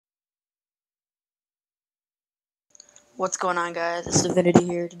What's going on, guys? It's Divinity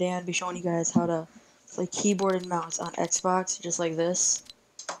here. Today I'll be showing you guys how to play keyboard and mouse on Xbox just like this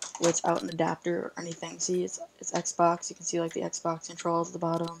without an adapter or anything. See, it's Xbox. You can see like the Xbox controls at the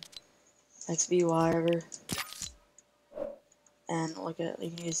bottom, XB, whatever, and look at, you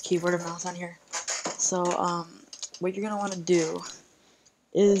can use keyboard and mouse on here. So what you're gonna want to do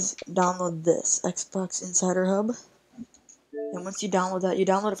is download this Xbox Insider Hub, and once you download that, you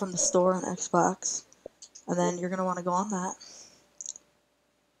download it from the store on Xbox, and then you're gonna want to go on that.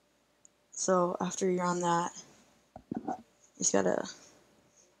 So after you're on that, you just gotta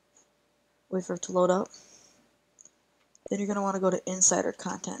wait for it to load up. Then you're gonna want to go to Insider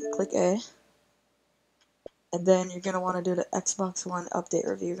Content, click A, and then you're gonna want to do the Xbox One update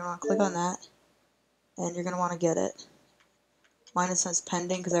review. You're gonna want to click on that, and you're gonna want to get it. Mine says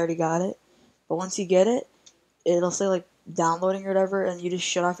pending because I already got it, but once you get it, it'll say like downloading or whatever, and you just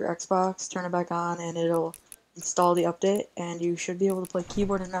shut off your Xbox, turn it back on, and it'll install the update, and you should be able to play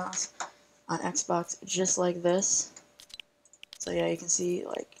keyboard and mouse on Xbox just like this. So yeah, you can see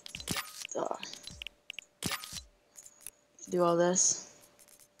like do all this.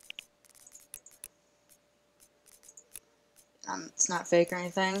 It's not fake or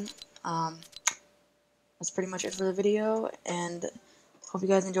anything. That's pretty much it for the video, and hope you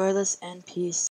guys enjoy this, and peace.